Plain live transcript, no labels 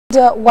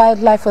The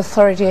Wildlife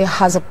Authority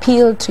has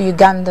appealed to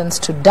Ugandans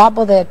to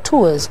double their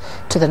tours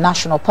to the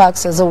national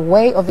parks as a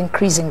way of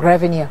increasing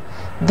revenue.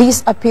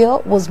 This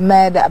appeal was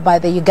made by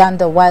the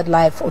Uganda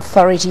Wildlife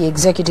Authority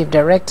Executive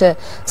Director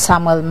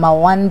Samuel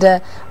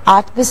Mawanda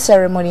at the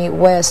ceremony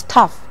where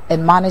staff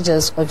and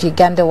managers of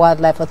Uganda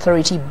Wildlife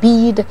Authority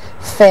bid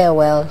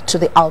farewell to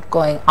the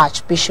outgoing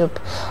Archbishop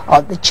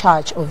of the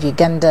Church of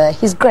Uganda,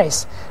 His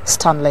Grace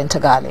Stanley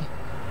NTAGALI.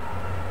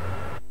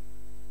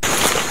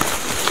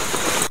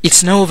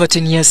 It's now over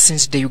 10 years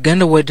since the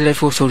Uganda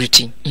Wildlife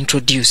Authority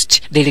introduced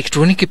the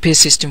electronic pay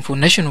system for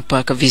national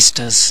park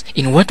visitors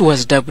in what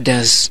was dubbed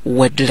as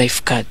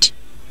Wildlife Card.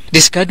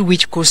 This card,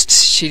 which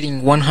costs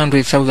shilling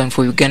 100,000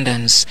 for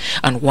Ugandans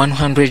and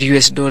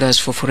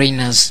 $100 for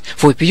foreigners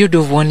for a period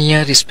of 1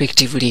 year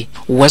respectively,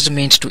 was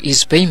meant to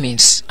ease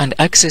payments and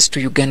access to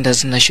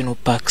Uganda's national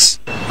parks.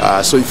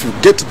 So if you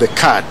get the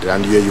card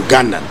and you're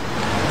Ugandan,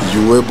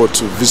 you're able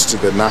to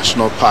visit the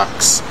national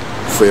parks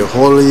for a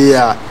whole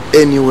year.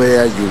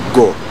 Anywhere you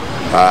go,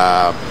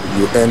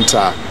 you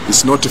enter.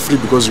 It's not free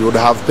because you would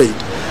have paid,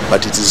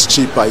 but it is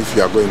cheaper if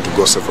you are going to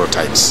go several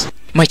times.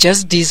 Much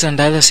as these and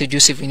other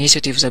seductive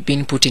initiatives have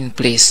been put in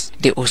place,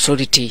 the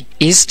authority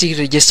is still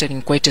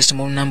registering quite a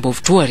small number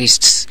of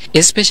tourists,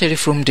 especially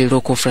from the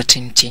local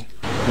fraternity.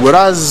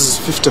 Whereas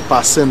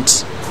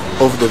 50%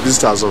 of the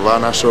visitors of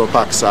our national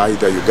parks are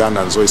either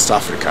Ugandans or East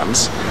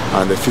Africans,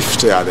 and the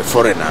 50 are the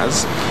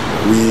foreigners,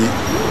 we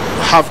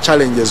have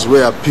challenges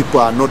where people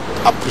are not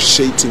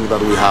appreciating that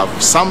we have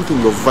something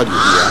of value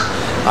here,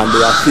 and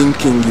they are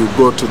thinking you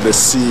go to the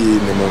sea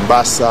in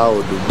Mombasa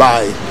or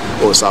Dubai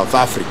or South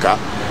Africa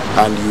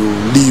and you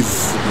leave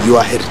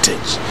your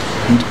heritage.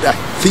 I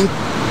think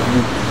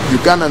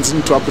Ugandans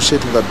need to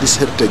appreciate that this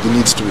heritage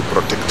needs to be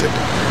protected,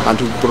 and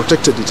to be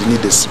protected it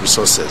needs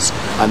resources,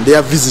 and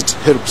their visit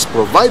helps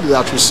provide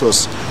that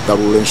resource that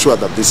will ensure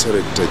that this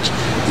heritage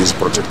is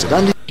protected.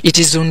 And it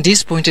is on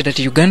this point that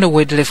the Uganda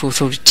Wildlife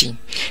Authority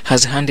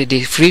has handed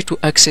a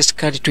free-to-access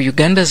card to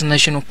Uganda's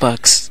national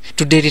parks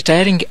to the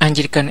retiring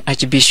Anglican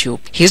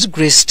Archbishop, His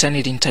Grace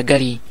Stanley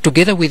NTAGALI,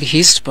 together with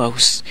his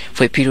spouse,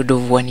 for a period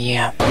of 1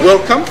 year.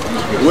 Welcome.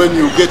 When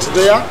you get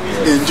there,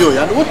 enjoy.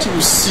 And what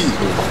you see,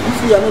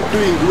 if we are not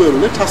doing well,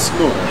 let us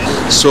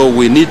know. So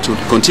we need to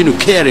continue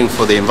caring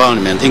for the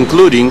environment,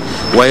 including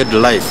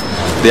wildlife.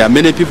 There are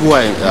many people who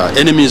are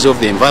enemies of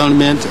the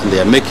environment, and they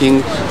are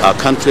making our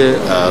country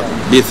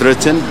be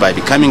threatened by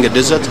becoming a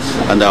desert,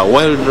 and our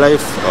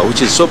wildlife,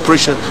 which are so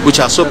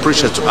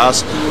precious to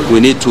us, we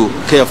need to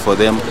care for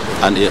them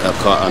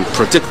and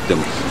protect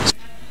them.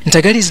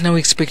 NTAGALI is now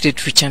expected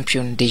to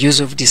champion the use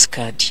of this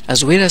card,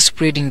 as well as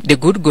spreading the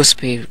good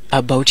gospel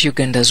about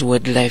Uganda's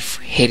wildlife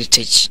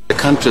heritage. The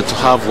country to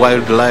have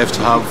wildlife, to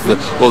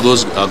have all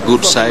those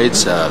good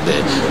sites,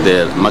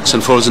 the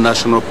Maxon Falls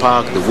National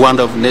Park, the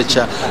wonder of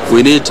nature.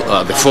 We need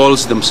the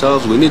falls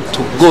themselves. We need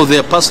to go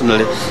there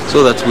personally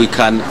so that we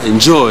can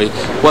enjoy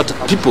what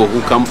people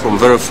who come from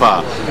very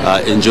far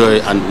enjoy,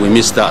 and we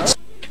miss that.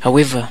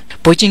 However,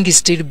 poaching is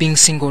still being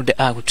singled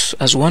out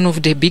as one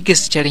of the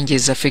biggest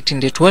challenges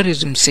affecting the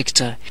tourism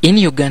sector in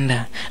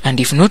Uganda, and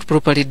if not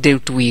properly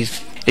dealt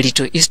with,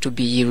 little is to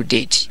be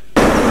yielded.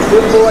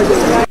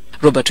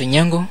 Robert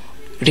Onyango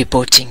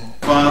reporting.